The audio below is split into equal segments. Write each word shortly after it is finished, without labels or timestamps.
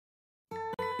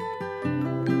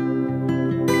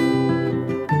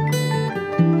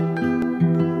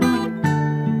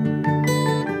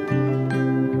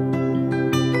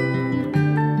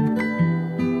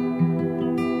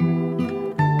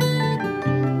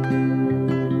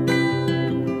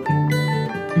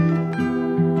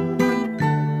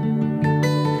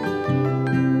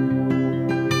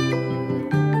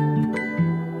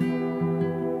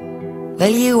Well,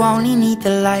 you only need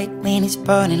the light when it's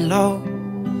burning low.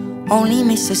 Only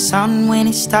miss the sun when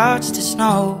it starts to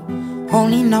snow.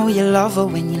 Only know you love her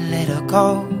when you let her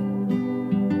go.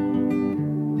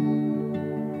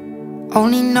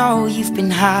 Only know you've been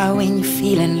high when you're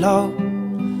feeling low.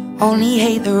 Only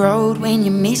hate the road when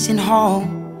you're missing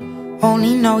home.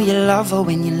 Only know you love her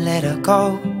when you let her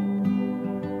go.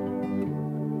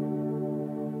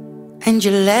 And you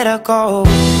let her go.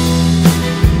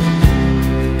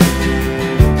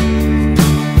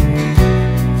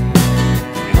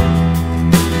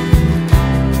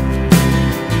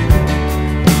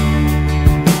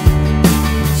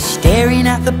 Staring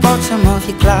at the bottom of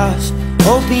your glass,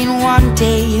 hoping one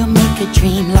day you'll make a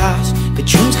dream last. But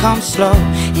dreams come slow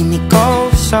and they go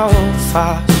so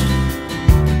fast.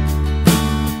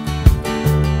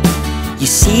 You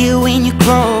see it when you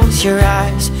close your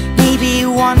eyes. Maybe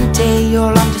one day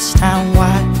you'll understand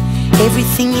why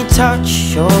everything you touch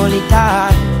surely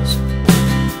dies.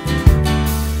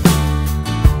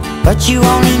 But you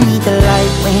only need the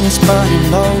light when it's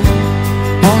burning low.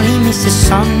 Only miss the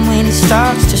sun when it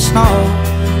starts to snow.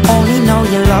 Only know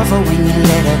you love her when you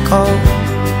let her go.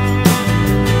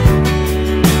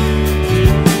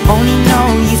 Only know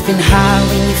you've been high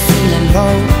when you're feeling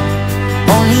low.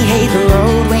 Only hate the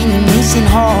road when you're missing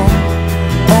home.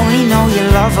 Only know you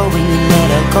love her when you let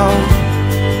her go.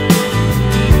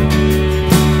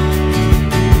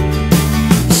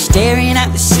 Staring at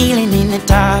the ceiling in the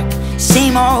dark,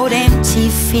 same old empty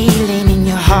feeling in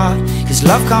your heart. Cause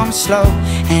love comes slow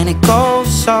and it goes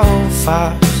so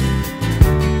fast.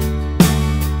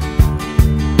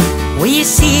 Well, you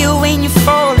see her when you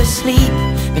fall asleep,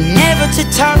 but never to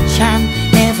touch and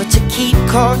never to keep.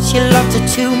 Cause you loved her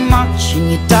too much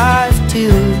and you dive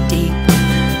too deep.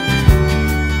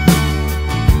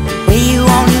 Well, you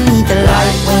only need the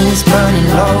light when it's burning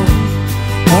low.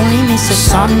 Only miss the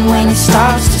sun when it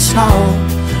starts to snow.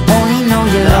 Only know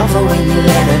you love her when you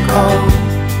let her go.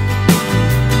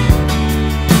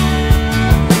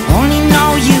 Only know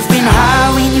you've been high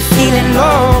when you're feeling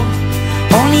low.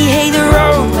 Only hate the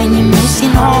road when you're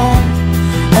missing home.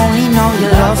 Only know you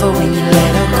love her when you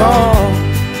let her go.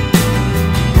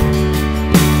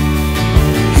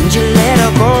 And you let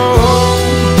her go.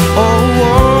 Oh,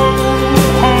 oh,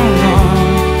 oh, oh.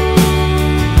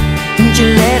 And you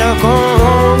let her go.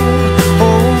 Oh,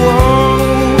 oh,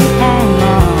 oh,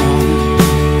 oh.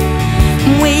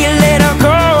 Will you let her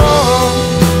go?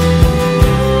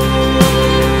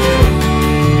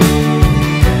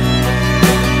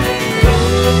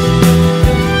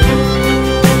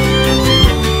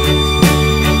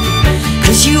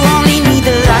 Cause you only need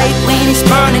the light when it's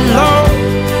burning low.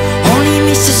 Only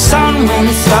miss the sun when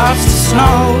it starts to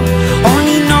snow.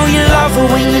 Only know you love her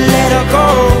when you let her go.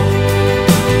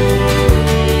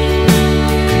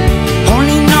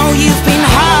 Only know you've been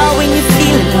high when you're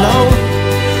feeling low.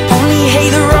 Only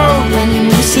hate the road when you're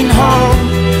missing home.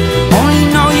 Only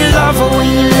know you love her when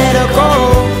you let her go.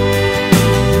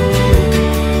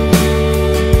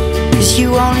 Cause you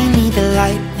only need the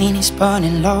light when it's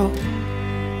burning low.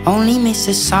 Only miss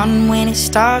the sun when it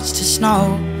starts to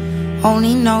snow.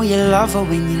 Only know you love her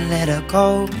when you let her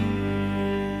go.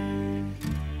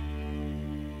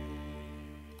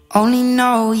 Only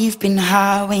know you've been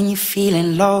high when you're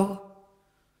feeling low.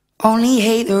 Only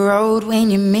hate the road when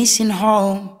you're missing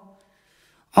home.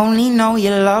 Only know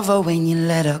you love her when you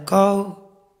let her go.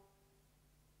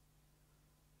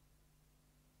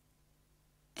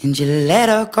 And you let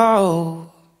her go.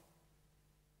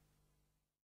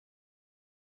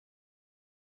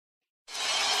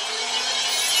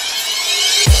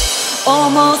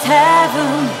 Almost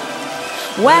heaven,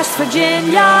 West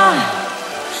Virginia,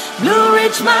 Blue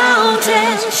Ridge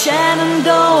Mountains,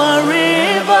 Shenandoah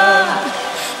River.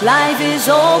 Life is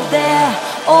old there,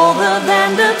 older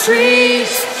than the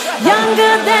trees,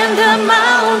 younger than the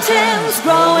mountains,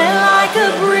 growing like a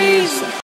breeze.